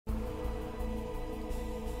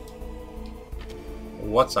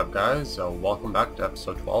What's up, guys? Welcome back to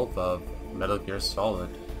episode 12 of Metal Gear Solid.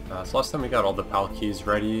 So last time we got all the PAL keys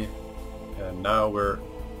ready, and now we're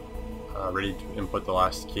ready to input the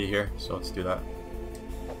last key here, so let's do that.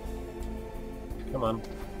 Come on.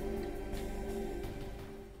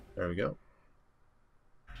 There we go.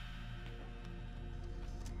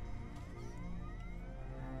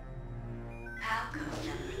 PAL code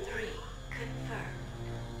number 3 confirmed.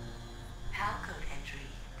 PAL code entry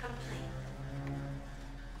complete.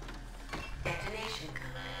 Detonation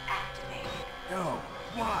code activated. No,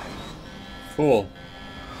 why? Fool.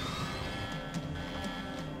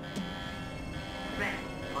 Ready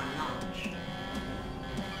for launch.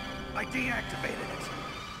 I deactivated it.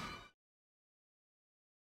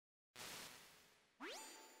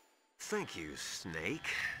 Thank you, Snake.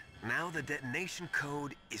 Now the detonation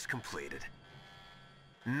code is completed.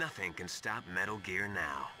 Nothing can stop Metal Gear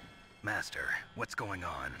now. Master, what's going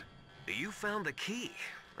on? You found the key,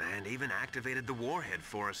 and even activated the warhead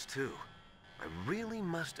for us too. I really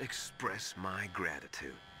must express my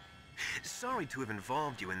gratitude. Sorry to have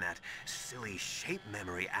involved you in that silly shape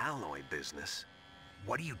memory alloy business.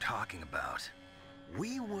 What are you talking about?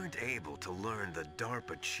 We weren't able to learn the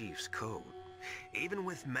DARPA chief's code. Even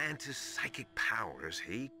with Mantis' psychic powers,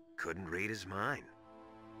 he couldn't read his mind.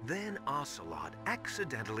 Then Ocelot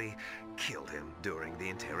accidentally killed him during the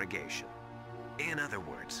interrogation. In other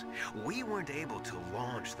words, we weren't able to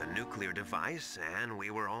launch the nuclear device, and we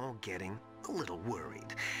were all getting a little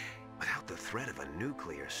worried. Without the threat of a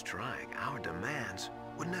nuclear strike, our demands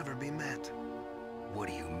would never be met. What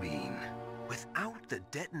do you mean? Without the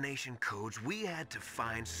detonation codes, we had to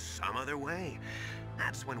find some other way.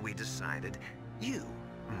 That's when we decided you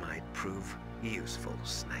might prove useful,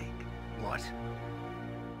 Snake. What?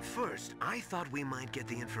 First, I thought we might get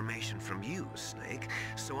the information from you, Snake,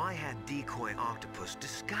 so I had Decoy Octopus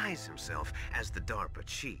disguise himself as the DARPA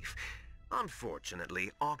chief. Unfortunately,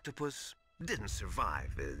 Octopus didn't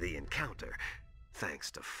survive the encounter, thanks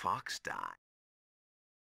to Fox-Die.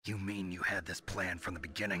 You mean you had this plan from the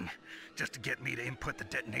beginning, just to get me to input the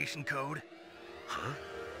detonation code? Huh?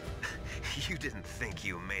 You didn't think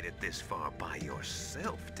you made it this far by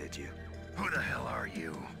yourself, did you? Who the hell are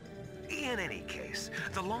you? In any case,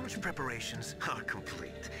 the launch preparations are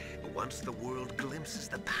complete. Once the world glimpses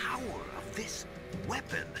the power of this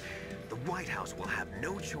weapon, the White House will have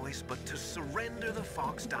no choice but to surrender the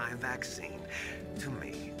Fox-Die vaccine. To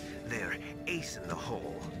me, their ace in the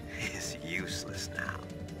hole is useless now.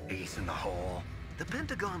 Ace in the hole? The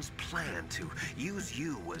Pentagon's plan to use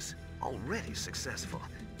you was already successful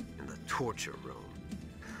in the torture room.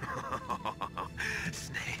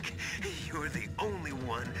 Snake, you're the only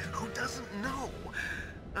one who doesn't know.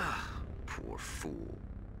 Ah, poor fool.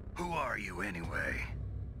 Who are you anyway?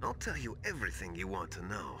 I'll tell you everything you want to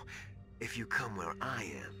know. If you come where I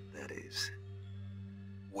am, that is.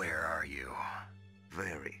 Where are you?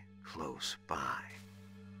 Very close by.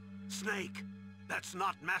 Snake, that's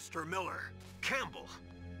not Master Miller. Campbell,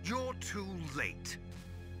 you're too late.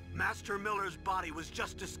 Master Miller's body was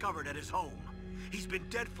just discovered at his home. He's been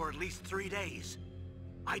dead for at least 3 days.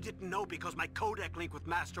 I didn't know because my codec link with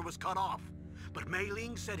Master was cut off. But Mei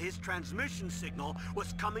Ling said his transmission signal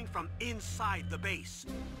was coming from inside the base.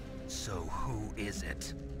 So who is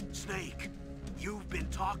it? Snake, you've been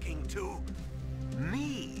talking to...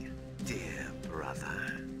 Me, dear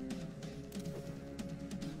brother.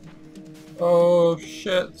 Oh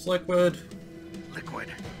shit, it's Liquid.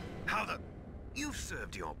 Liquid? How the... You've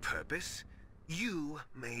served your purpose. You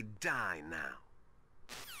may die now.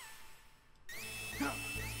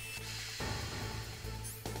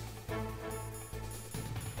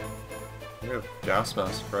 We have gas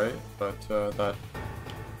mask, right? But that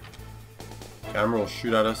camera will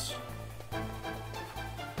shoot at us.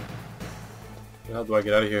 How do I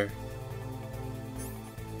get out of here?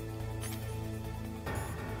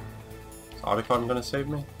 Is Otacon gonna save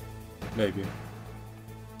me? Maybe.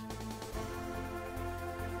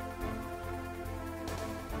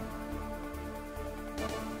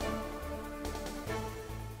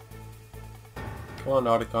 Come on,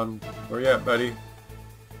 Otacon. Where you at, buddy?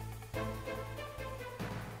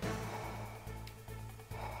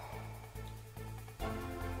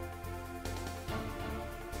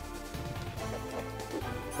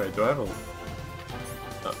 Wait, do I have a...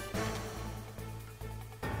 Oh.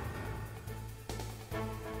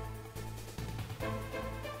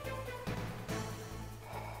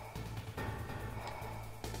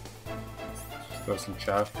 Just throw some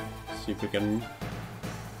chaff. See if we can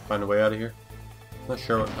find a way out of here. Not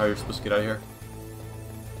sure how you're supposed to get out of here.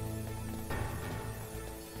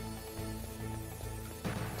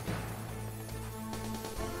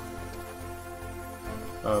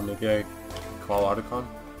 Maybe I call Otacon?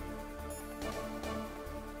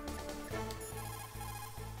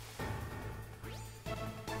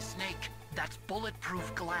 Snake, that's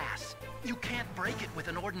bulletproof glass. You can't break it with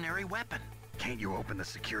an ordinary weapon. Can't you open the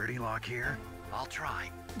security lock here? I'll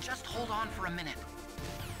try. Just hold on for a minute.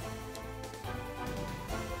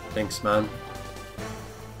 Thanks, man.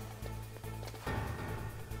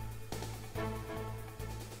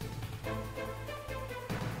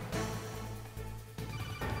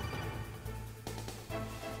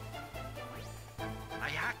 I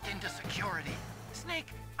hacked into security. Snake,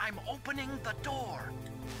 I'm opening the door.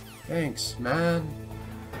 Thanks, man.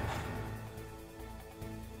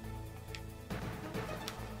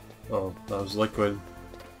 Oh, that was Liquid.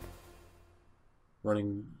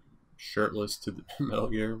 Running shirtless to the Metal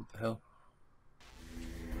Gear. What the hell?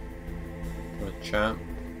 What a champ.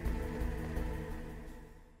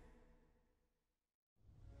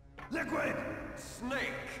 Liquid!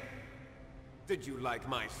 Snake! Did you like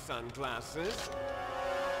my sunglasses?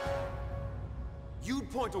 You'd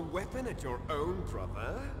point a weapon at your own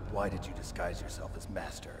brother? Why did you disguise yourself as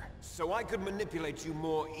Master? So I could manipulate you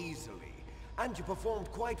more easily. And you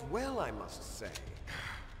performed quite well, I must say.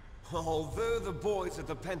 Although the boys at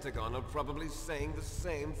the Pentagon are probably saying the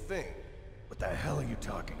same thing. What the hell are you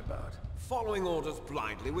talking about? Following orders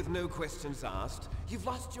blindly with no questions asked, you've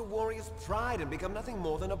lost your warrior's pride and become nothing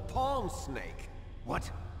more than a pawn, Snake. What?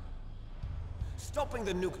 Stopping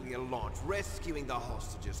the nuclear launch, rescuing the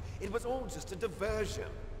hostages, it was all just a diversion.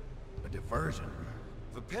 A diversion?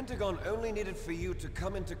 The Pentagon only needed for you to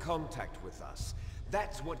come into contact with us.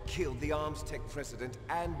 That's what killed the Arms Tech president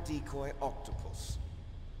and decoy octopus.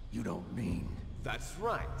 You don't mean... That's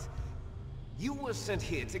right. You were sent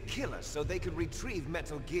here to kill us so they could retrieve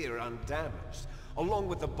Metal Gear undamaged, along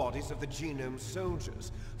with the bodies of the genome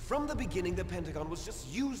soldiers. From the beginning, the Pentagon was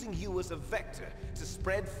just using you as a vector to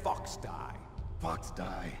spread Fox dye. Fox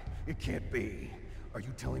dye? It can't be. Are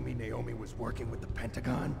you telling me Naomi was working with the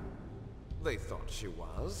Pentagon? They thought she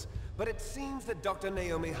was, but it seems that Dr.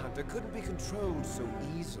 Naomi Hunter couldn't be controlled so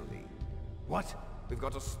easily. What? We've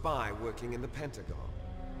got a spy working in the Pentagon.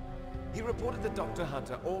 He reported that Dr.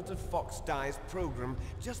 Hunter altered Fox Dye's program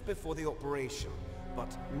just before the operation,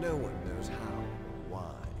 but no one knows how or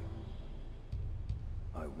why.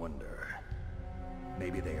 I wonder...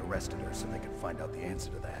 Maybe they arrested her so they could find out the answer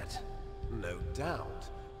to that. No doubt.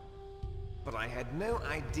 But I had no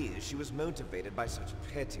idea she was motivated by such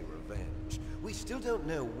petty revenge. We still don't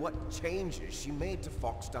know what changes she made to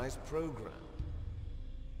Fox Dye's program.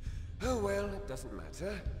 Oh well, it doesn't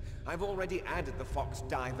matter. I've already added the Fox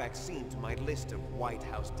Dye vaccine to my list of White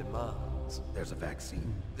House demands. There's a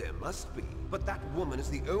vaccine? There must be, but that woman is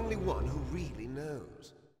the only one who really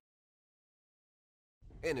knows.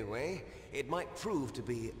 Anyway, it might prove to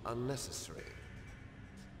be unnecessary.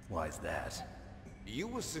 Why's that? You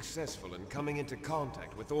were successful in coming into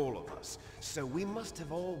contact with all of us, so we must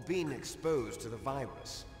have all been exposed to the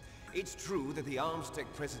virus. It's true that the Arms Tech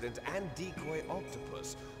president and decoy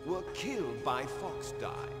octopus were killed by Fox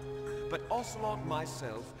Dye, but Ocelot,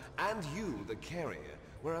 myself, and you, the carrier,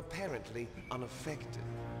 were apparently unaffected.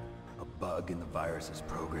 A bug in the virus's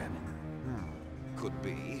programming? Could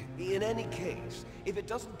be. In any case, if it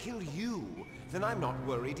doesn't kill you, then I'm not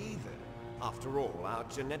worried either. After all, our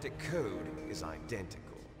genetic code is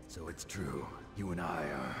identical. So it's true. You and I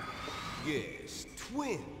are... Yes,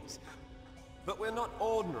 twins. But we're not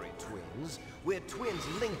ordinary twins. We're twins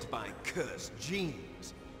linked by cursed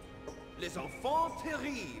genes. Les enfants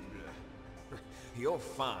terribles. You're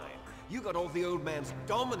fine. You got all the old man's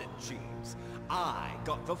dominant genes. I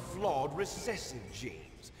got the flawed recessive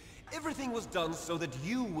genes. Everything was done so that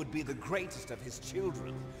you would be the greatest of his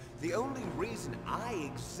children. The only reason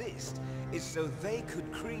I exist is so they could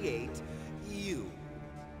create you.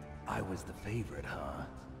 I was the favorite, huh?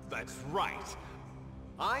 That's right.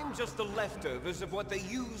 I'm just the leftovers of what they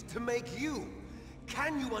used to make you.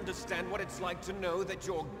 Can you understand what it's like to know that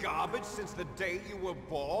you're garbage since the day you were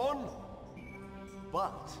born?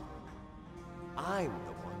 But I'm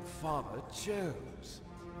the one Father chose.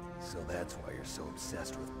 So that's why you're so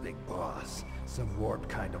obsessed with Big Boss. Some warped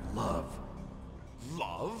kind of love.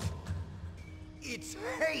 Love? It's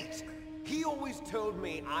hate! He always told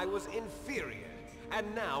me I was inferior,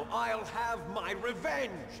 and now I'll have my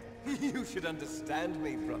revenge! You should understand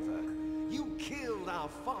me, brother. You killed our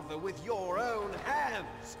father with your own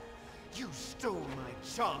hands! You stole my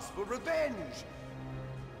chance for revenge!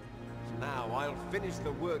 Now I'll finish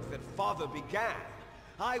the work that Father began.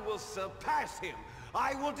 I will surpass him!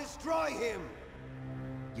 I will destroy him!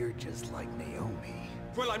 You're just like Naomi.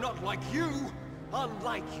 Well, I'm not like you!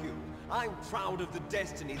 Unlike you, I'm proud of the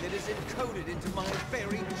destiny that is encoded into my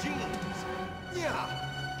very genes. Yeah.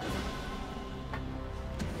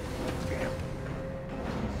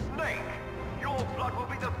 Snake, your blood will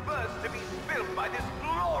be the first to be spilled by this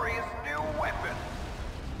glorious new weapon.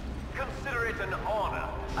 Consider it an honor,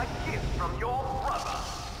 a gift from your brother.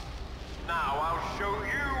 Now I'll show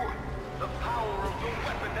you the power of the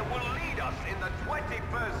weapon that will lead us in the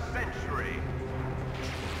 21st century.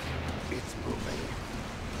 It's moving.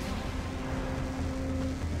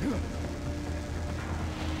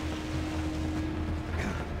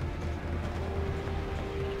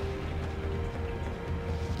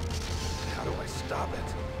 How do I stop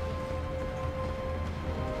it?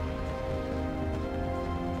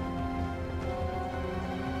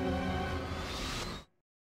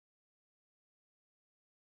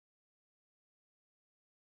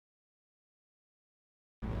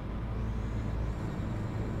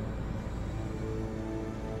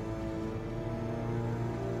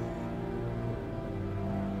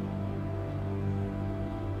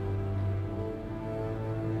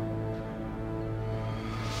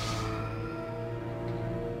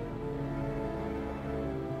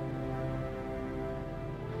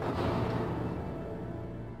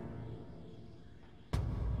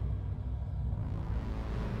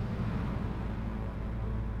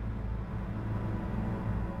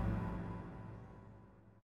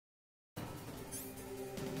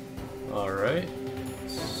 Alright,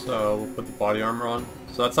 so we'll put the body armor on.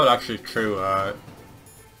 So that's not actually true.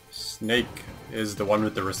 Snake is the one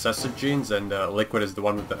with the recessive genes, and Liquid is the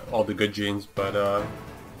one with all the good genes, but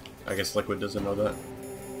I guess Liquid doesn't know that.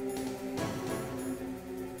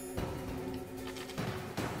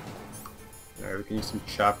 Alright, we can use some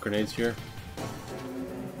chaff grenades here.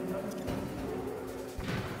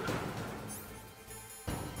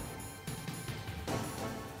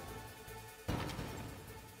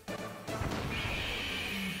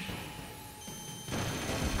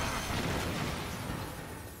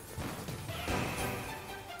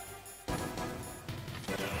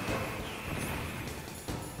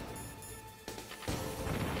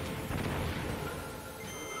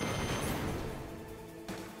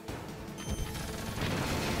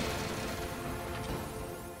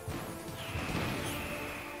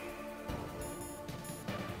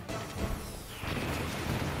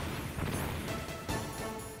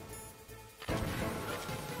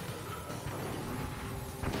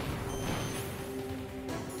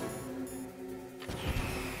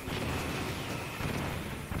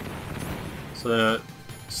 So the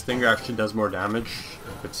Stinger actually does more damage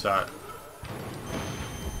if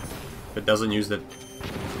it doesn't use the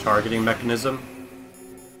targeting mechanism.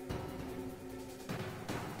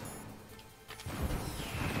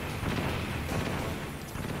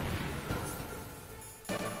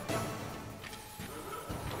 You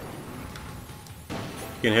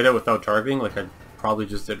can hit it without targeting, like I probably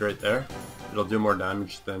just did right there. It'll do more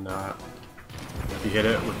damage than if you hit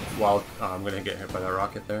it while I'm gonna get hit by that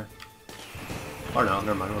rocket there. Oh no,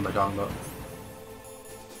 never mind, what am I talking about?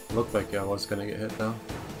 It looked like I was gonna get hit though.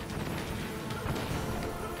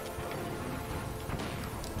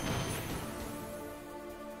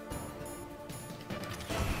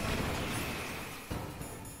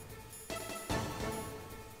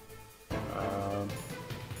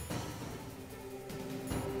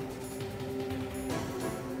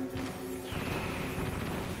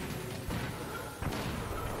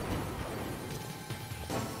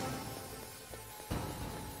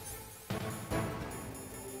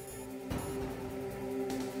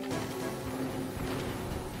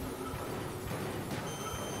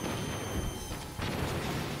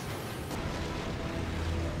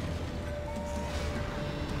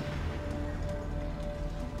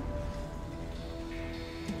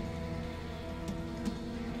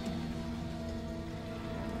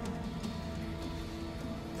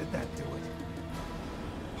 Did that do it?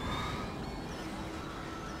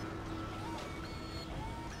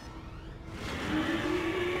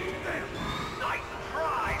 Nice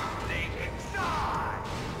try, Snake! Die!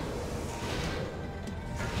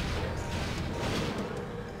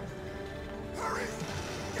 Hurry!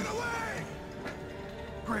 Get away!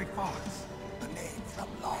 Grey Fox. A name from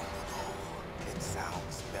long ago. It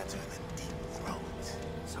sounds better than Deep Throat.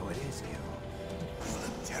 So it is you. You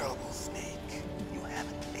look terrible, Snake. You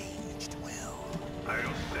haven't aged well. I'll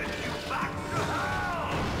send you back to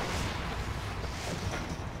hell!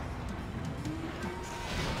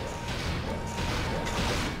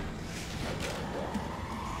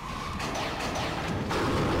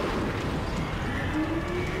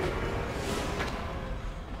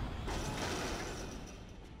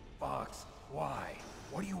 Fox, why?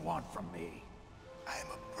 What do you want from me? I am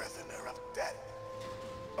a prisoner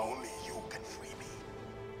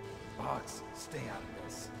Fox, stay out of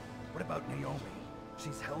this. What about Naomi?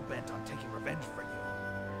 She's hell-bent on taking revenge for you.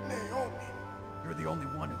 Naomi? You're the only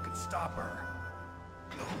one who can stop her.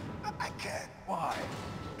 No, I can't. Why?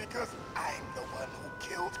 Because I'm the one who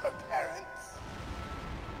killed her parents.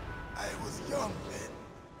 I was young then,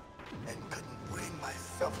 and couldn't bring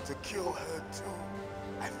myself to kill her too.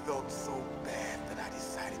 I felt so bad that I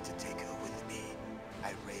decided to take her with me.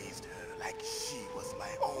 I raised her like she was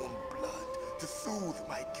my own blood to soothe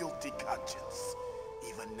my guilty conscience.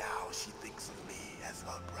 Even now, she thinks of me as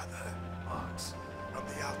her brother. Fox. From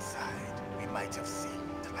the outside, we might have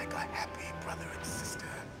seemed like a happy brother and sister,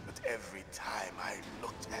 but every time I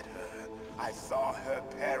looked at her, I saw her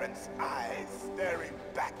parents' eyes staring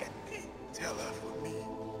back at me. Tell her for me.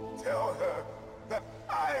 Tell her that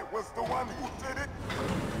I was the one who did it.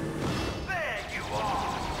 There you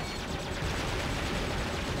are!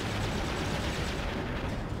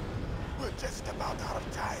 We're just about out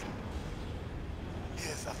of time.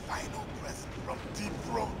 Here's a final present from Deep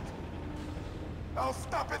Throat. I'll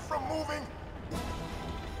stop it from moving.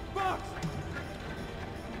 Fox!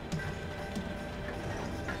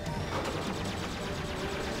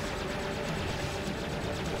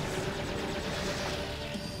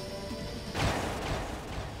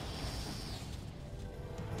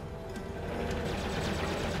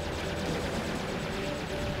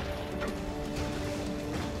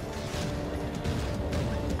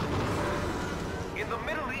 In the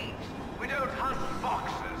Middle East, we don't hunt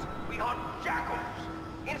foxes, we hunt jackals.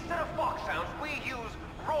 Instead of foxhounds, we use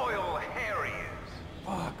royal harriers.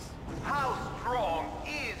 Fox! How strong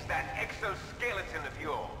is that exoskeleton of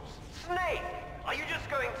yours? Snake, are you just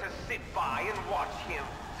going to sit by and watch him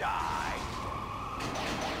die?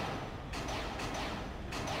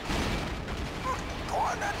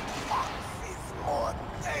 Cornered fox is more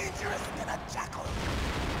dangerous than a jackal.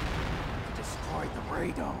 Destroyed the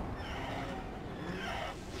radome.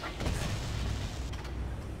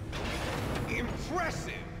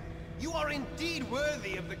 Impressive! You are indeed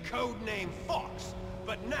worthy of the codename Fox,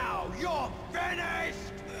 but now you're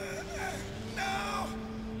finished! No!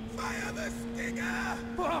 Fire the stinger!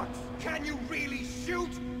 Fox, can you really shoot?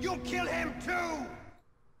 You'll kill him too!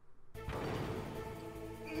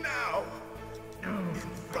 Now! No,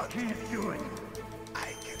 I can't do it.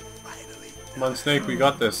 I can finally... Come on, Snake, we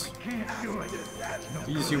got this. I can't do it.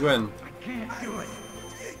 Easy win. I can't do it.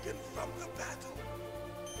 Taken from the battle.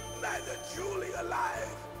 Neither truly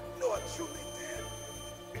alive, nor truly dead.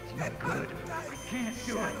 It's not good. I can't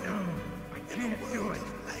do it. No, I can't do it.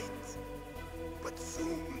 Light. But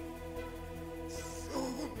soon,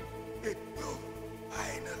 it will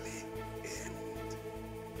finally end.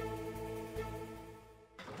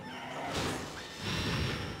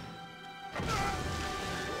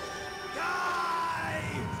 Die!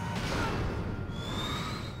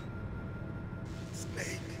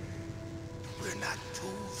 Snake, we're not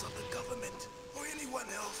tools of the government or anyone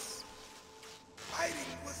else.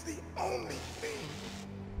 Fighting was the only thing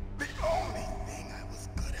I was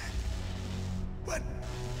good at. But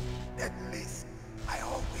at least I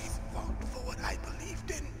always fought for what I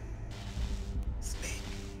believed in. Snake,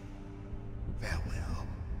 farewell.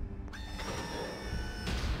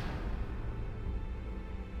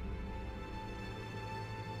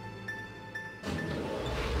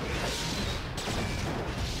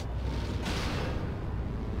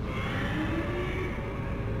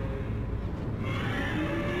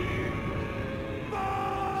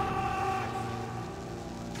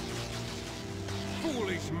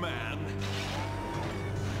 Foolish man!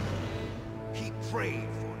 He prayed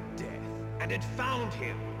for death, and it found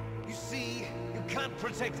him. You see, you can't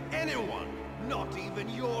protect anyone, not even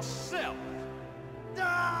yourself.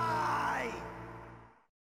 Die!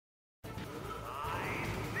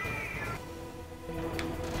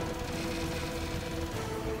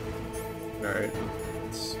 Alright,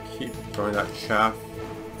 let's keep throwing that chaff.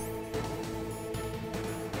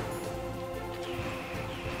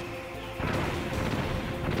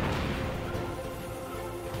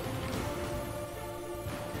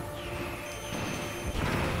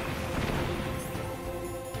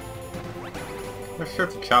 I'm not sure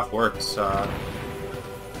if the chaff works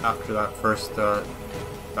after that first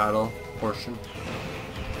battle portion.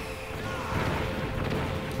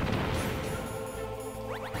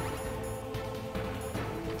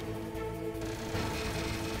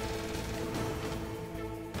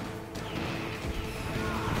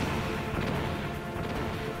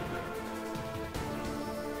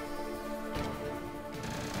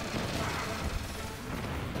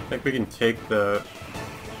 I think we can take the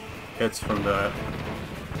hits from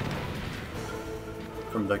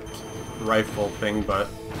from the rifle thing, but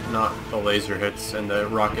not the laser hits, and the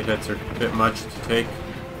rocket hits are a bit much to take.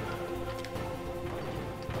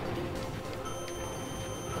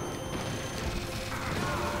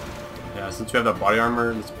 Yeah, since we have that body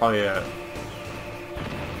armor, it's probably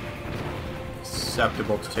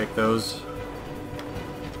acceptable to take those.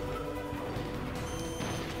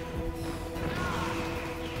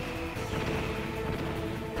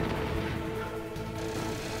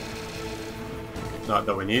 Not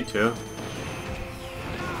that we need to.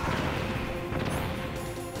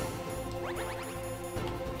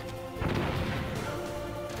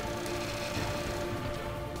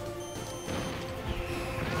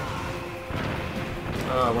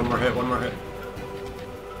 One more hit, one more hit.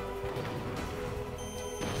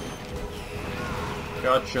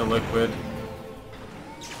 Gotcha, Liquid.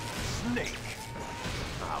 Snake!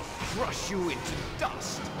 I'll crush you into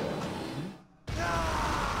dust!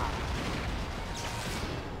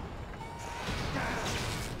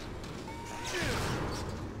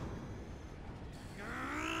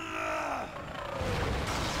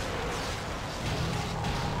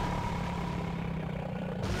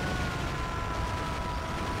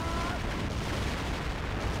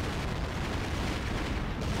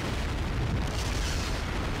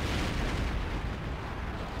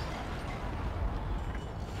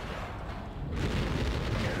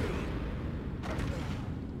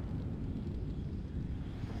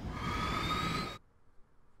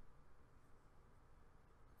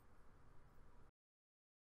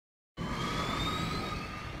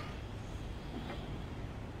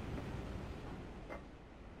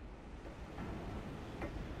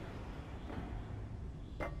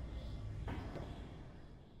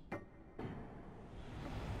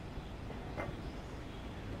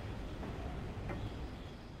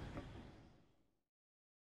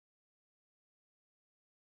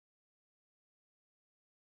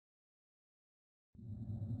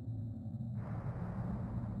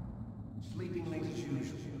 Sleeping late as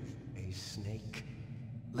usual. A snake?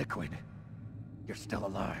 Liquid, you're still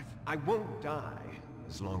alive. I won't die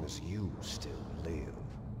as long as you still live.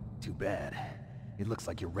 Too bad. It looks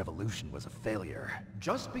like your revolution was a failure.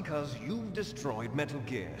 Just because you've destroyed Metal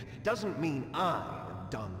Gear doesn't mean I am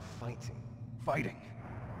done fighting. Fighting?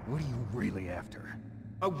 What are you really after?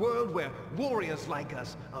 A world where warriors like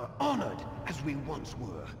us are honored as we once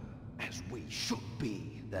were, as we should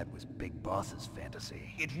be. That was Big Boss's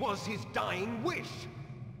fantasy. It was his dying wish.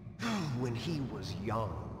 When he was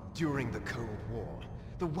young, during the Cold War,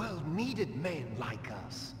 the world needed men like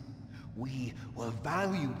us. We were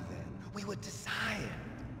valued then. We were desired.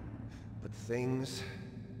 But things,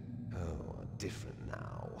 are different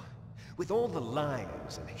now. With all the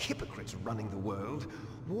liars and hypocrites running the world,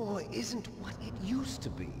 war isn't what it used to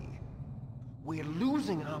be. We're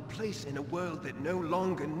losing our place in a world that no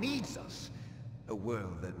longer needs us. A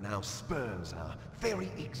world that now spurns our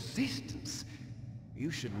very existence.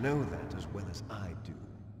 You should know that as well as I do.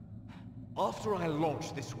 After I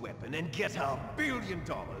launch this weapon and get our $1 billion,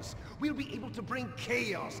 we'll be able to bring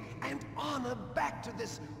chaos and honor back to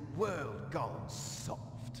this world gone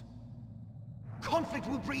soft. Conflict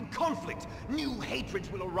will breed conflict. New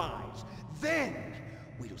hatreds will arise. Then,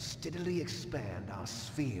 we'll steadily expand our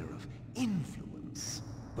sphere of influence.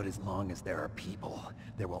 But as long as there are people,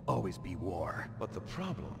 there will always be war. But the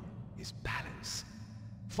problem is balance.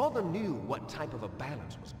 Father knew what type of a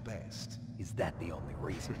balance was best. Is that the only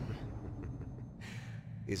reason?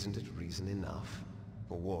 Isn't it reason enough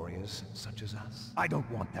for warriors such as us? I don't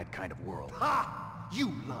want that kind of world. Ha!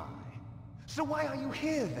 You lie! So why are you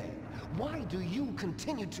here then? Why do you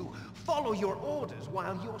continue to follow your orders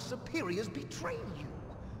while your superiors betray you?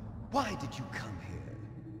 Why did you come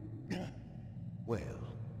here? Well,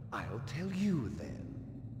 I'll tell you then.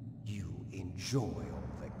 You enjoy all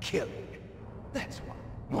the killing. That's why.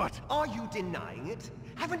 What? Are you denying it?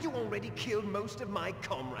 Haven't you already killed most of my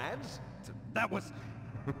comrades? That was...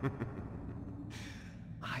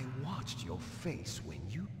 I watched your face when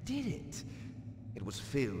you did it. It was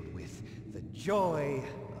filled with the joy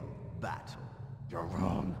of battle. You're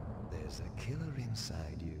wrong. There's a killer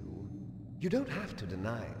inside you. You don't have to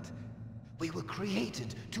deny it. We were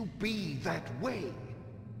created to be that way.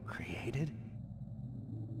 Created?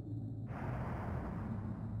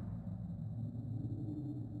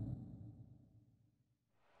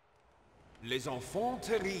 Les enfants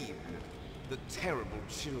terribles. The terrible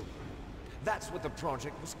children. That's what the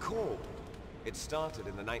project was called. It started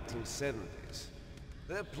in the 1970s.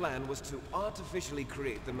 Their plan was to artificially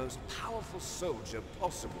create the most powerful soldier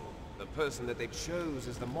possible. The person that they chose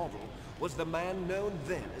as the model was the man known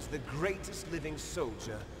then as the greatest living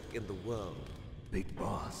soldier in the world. Big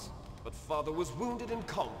Boss. but Father was wounded in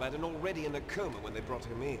combat and already in a coma when they brought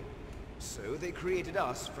him in. So they created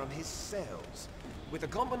us from his cells, with a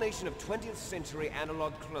combination of 20th century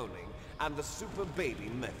analog cloning and the super baby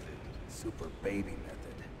method. Super baby method.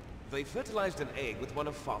 They fertilized an egg with one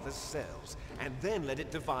of Father's cells, and then let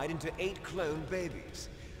it divide into 8 clone babies.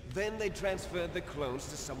 Then they transferred the clones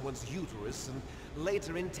to someone's uterus and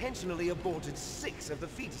later intentionally aborted 6 of the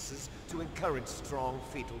fetuses to encourage strong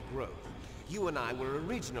fetal growth. You and I were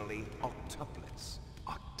originally octuplets.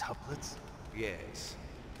 Octuplets? Yes.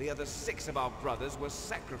 The other 6 of our brothers were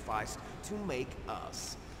sacrificed to make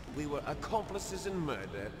us. We were accomplices in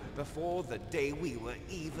murder before the day we were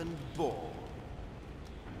even born.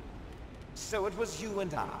 So it was you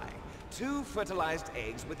and I, 2 fertilized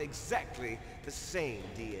eggs with exactly the same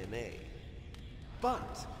DNA.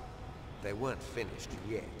 But they weren't finished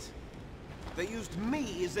yet. They used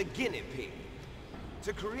me as a guinea pig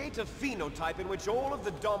to create a phenotype in which all of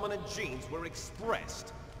the dominant genes were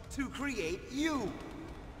expressed to create you.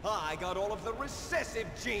 I got all of the recessive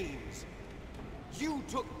genes. You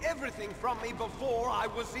took everything from me before I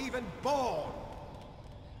was even born.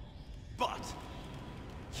 But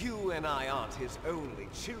you and I aren't his only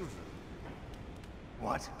children.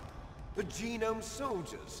 What? The genome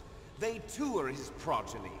soldiers. They too are his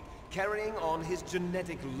progeny, carrying on his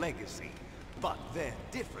genetic legacy. But they're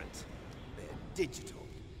different. They're digital.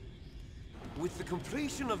 With the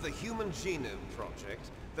completion of the Human Genome Project,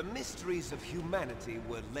 the mysteries of humanity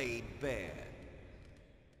were laid bare.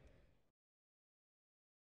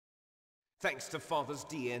 Thanks to Father's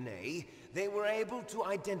DNA, they were able to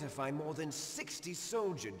identify more than 60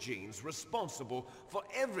 soldier genes responsible for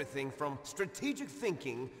everything from strategic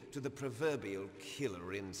thinking to the proverbial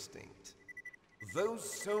killer instinct. Those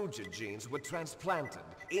soldier genes were transplanted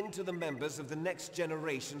into the members of the next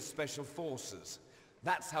generation special forces.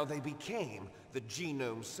 That's how they became the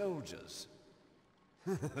genome soldiers.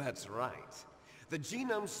 That's right. The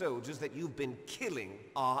genome soldiers that you've been killing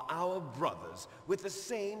are our brothers with the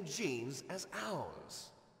same genes as ours.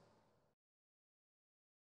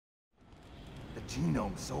 The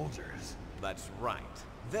genome soldiers? That's right.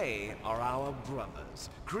 They are our brothers,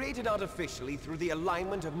 created artificially through the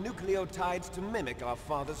alignment of nucleotides to mimic our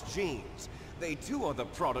father's genes. They too are the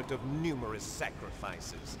product of numerous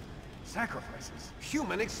sacrifices. Sacrifices?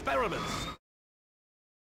 Human experiments!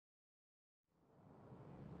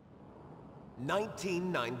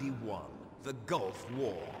 1991, the Gulf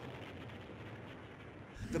War.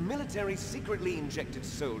 The military secretly injected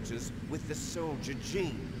soldiers with the soldier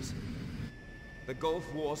genes. The Gulf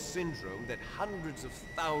War syndrome that hundreds of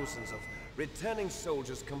thousands of returning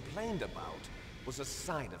soldiers complained about was a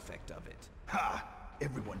side effect of it. Ha!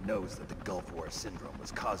 Everyone knows that the Gulf War syndrome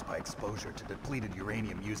was caused by exposure to depleted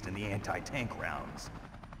uranium used in the anti-tank rounds.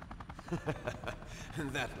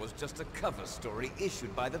 That was just a cover story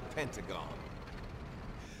issued by the Pentagon.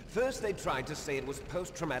 First they tried to say it was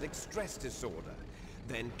post-traumatic stress disorder,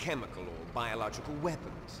 then chemical or biological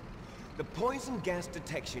weapons. The poison gas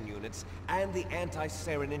detection units and the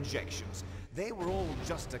anti-sarin injections, they were all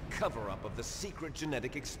just a cover-up of the secret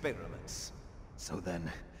genetic experiments. So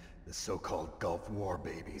then, the so-called Gulf War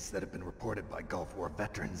babies that have been reported by Gulf War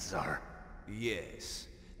veterans are... Yes.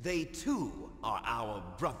 They too are our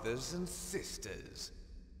brothers and sisters.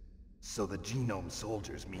 So the genome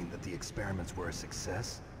soldiers mean that the experiments were a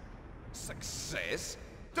success? Success?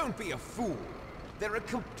 Don't be a fool. They're a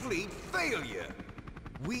complete failure.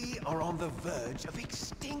 We are on the verge of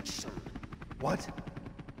extinction. What?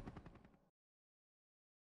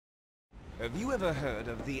 Have you ever heard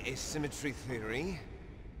of the asymmetry theory?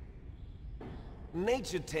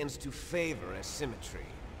 Nature tends to favor asymmetry.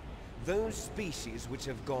 Those species which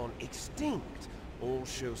have gone extinct all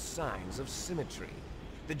show signs of symmetry.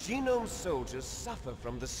 The genome soldiers suffer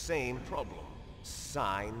from the same problem.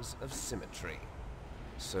 Signs of symmetry.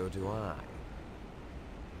 So do I.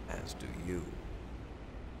 As do you.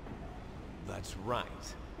 That's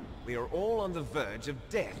right. We are all on the verge of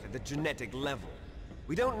death at the genetic level.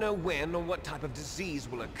 We don't know when or what type of disease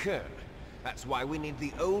will occur. That's why we need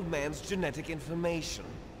the old man's genetic information.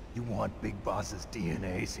 You want Big Boss's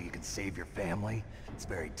DNA so you can save your family? It's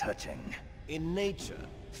very touching. In nature,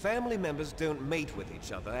 family members don't mate with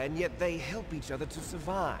each other, and yet they help each other to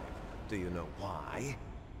survive. Do you know why?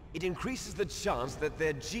 It increases the chance that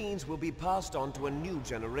their genes will be passed on to a new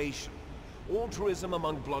generation. Altruism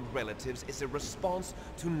among blood relatives is a response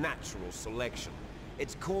to natural selection.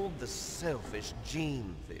 It's called the selfish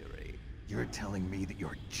gene theory. You're telling me that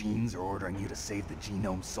your genes are ordering you to save the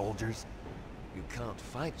genome soldiers? You can't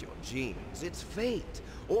fight your genes. It's fate.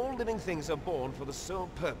 All living things are born for the sole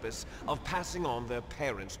purpose of passing on their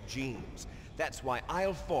parents' genes. That's why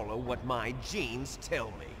I'll follow what my genes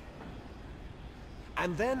tell me.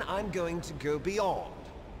 And then I'm going to go beyond,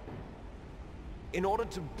 in order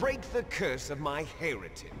to break the curse of my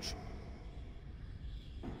heritage.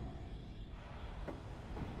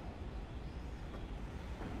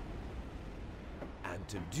 And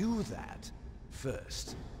to do that,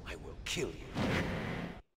 first, I will kill you.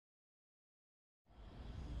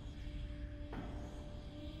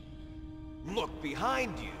 Look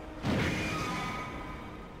behind you!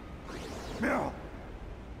 Meryl!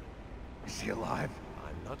 Is she alive?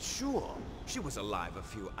 I'm not sure. She was alive a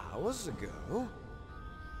few hours ago.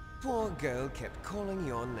 Poor girl kept calling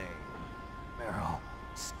your name. Meryl.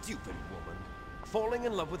 Stupid woman. Falling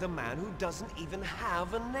in love with a man who doesn't even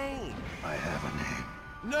have a name. I have a name.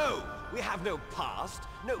 No! We have no past,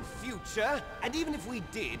 no future, and even if we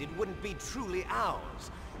did, it wouldn't be truly ours.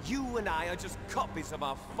 You and I are just copies of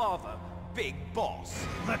our father, Big Boss.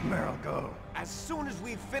 Let Meryl go. As soon as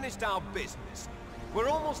we've finished our business, we're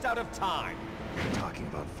almost out of time. You're talking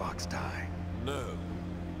about Fox Die. No.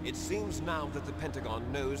 It seems now that the Pentagon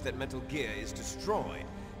knows that Metal Gear is destroyed.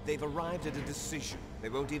 They've arrived at a decision. They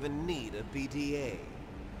won't even need a BDA.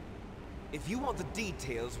 If you want the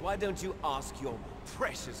details, why don't you ask your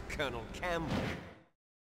precious Colonel Campbell?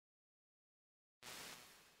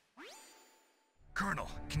 Colonel,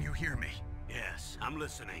 can you hear me? Yes, I'm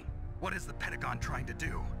listening. What is the Pentagon trying to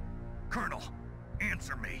do? Colonel,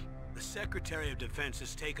 answer me. The Secretary of Defense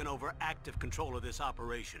has taken over active control of this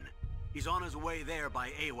operation. He's on his way there by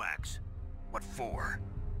AWACS. What for?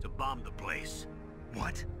 To bomb the place.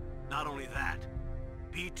 What? Not only that,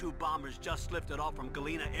 B-2 bombers just lifted off from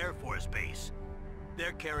Galena Air Force Base.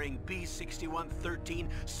 They're carrying B-6113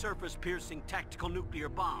 surface-piercing tactical nuclear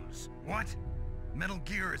bombs. What? Metal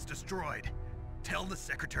Gear is destroyed. Tell the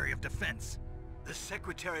Secretary of Defense. The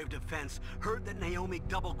Secretary of Defense heard that Naomi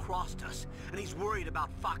double-crossed us, and he's worried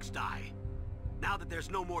about Fox Die. Now that there's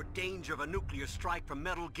no more danger of a nuclear strike from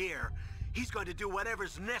Metal Gear, he's going to do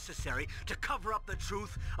whatever's necessary to cover up the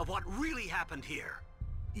truth of what really happened here.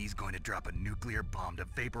 He's going to drop a nuclear bomb to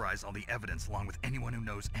vaporize all the evidence along with anyone who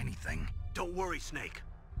knows anything. Don't worry, Snake.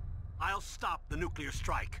 I'll stop the nuclear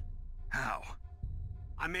strike. How?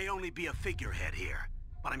 I may only be a figurehead here,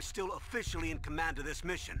 but I'm still officially in command of this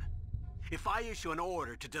mission. If I issue an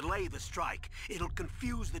order to delay the strike, it'll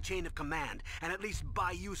confuse the chain of command and at least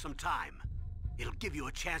buy you some time. It'll give you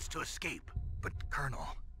a chance to escape. But, Colonel,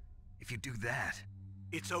 if you do that...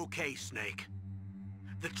 It's okay, Snake.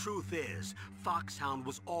 The truth is, Foxhound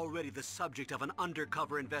was already the subject of an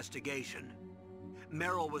undercover investigation.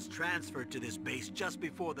 Meryl was transferred to this base just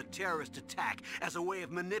before the terrorist attack as a way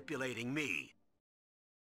of manipulating me.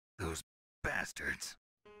 Those bastards.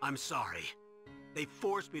 I'm sorry. They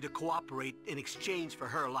forced me to cooperate in exchange for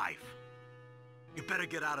her life. You better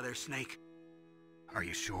get out of there, Snake. Are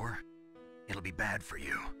you sure? It'll be bad for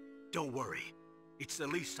you. Don't worry. It's the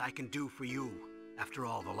least I can do for you, after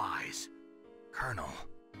all the lies. Colonel.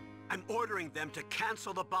 I'm ordering them to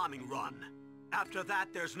cancel the bombing run. After that,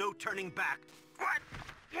 there's no turning back. What?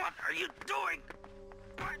 What are you doing?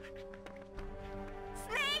 What?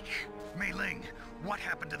 Snake! Mei Ling, what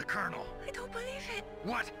happened to the Colonel? I don't believe it.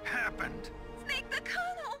 What happened? Snake, the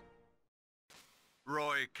Colonel!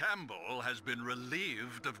 Roy Campbell has been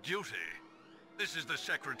relieved of duty. This is the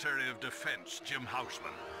Secretary of Defense, Jim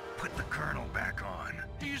Houseman. Put the Colonel back on.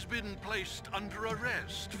 He's been placed under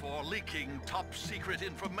arrest for leaking top-secret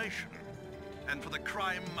information and for the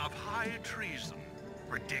crime of high treason.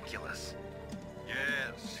 Ridiculous.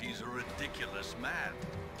 Yes, he's a ridiculous man.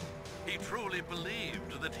 He truly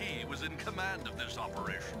believed that he was in command of this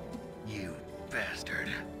operation. You bastard.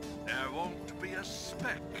 There won't be a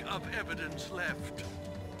speck of evidence left.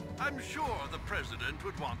 I'm sure the President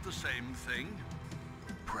would want the same thing.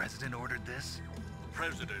 President ordered this?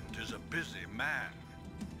 President is a busy man.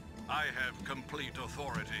 I have complete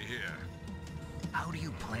authority here. How do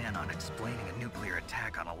you plan on explaining a nuclear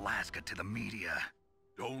attack on Alaska to the media?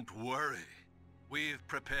 Don't worry. We've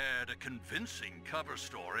prepared a convincing cover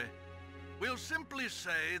story. We'll simply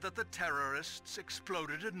say that the terrorists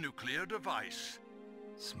exploded a nuclear device.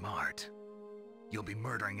 Smart. You'll be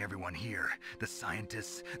murdering everyone here. The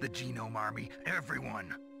scientists, the Genome Army,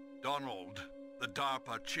 everyone. Donald, the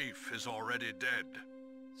DARPA chief, is already dead.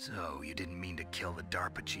 So, you didn't mean to kill the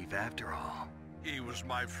DARPA chief after all? He was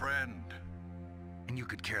my friend. And you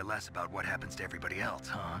could care less about what happens to everybody else,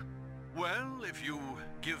 huh? Well, if you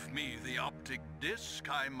give me the optic disc,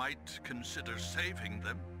 I might consider saving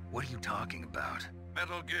them. What are you talking about?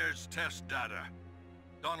 Metal Gear's test data.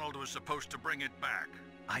 Donald was supposed to bring it back.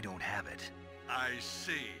 I don't have it. I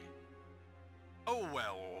see. Oh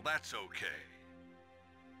well, that's okay.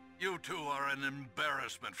 You two are an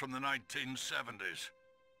embarrassment from the 1970s.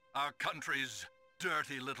 Our country's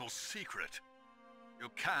dirty little secret. You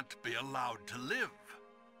can't be allowed to live.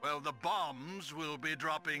 Well, the bombs will be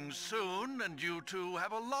dropping soon, and you two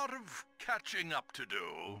have a lot of catching up to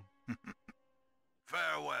do.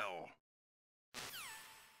 Farewell.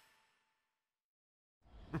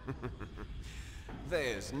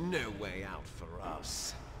 There's no way out for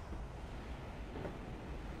us.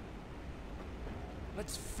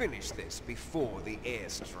 Let's finish this before the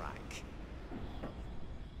airstrike.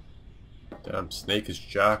 Damn, Snake is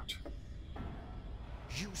jacked.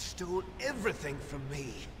 You stole everything from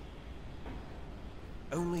me.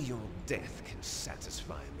 Only your death can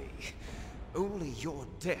satisfy me. Only your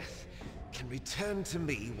death can return to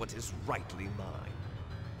me what is rightly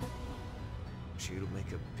mine. She'll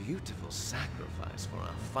make a beautiful sacrifice for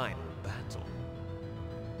our final battle.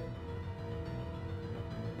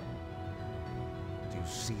 Do you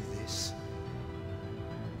see this?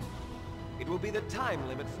 It will be the time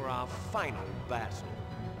limit for our final battle.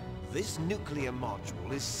 This nuclear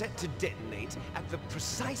module is set to detonate at the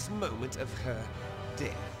precise moment of her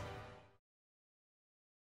death.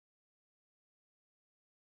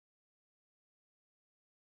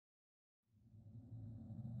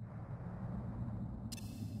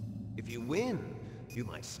 If you win, you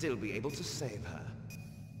might still be able to save her.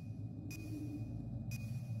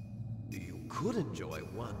 You could enjoy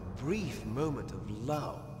one brief moment of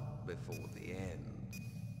love before the end.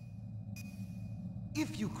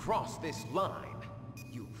 If you cross this line,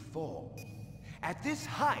 you fall. At this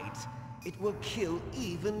height, it will kill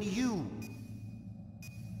even you.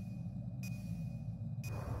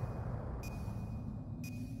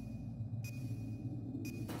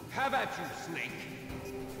 Have at you, Snake.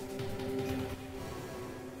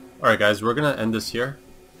 Alright guys, we're gonna end this here,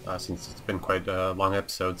 since it's been quite a long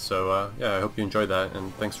episode, so yeah, I hope you enjoyed that,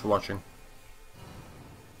 and thanks for watching.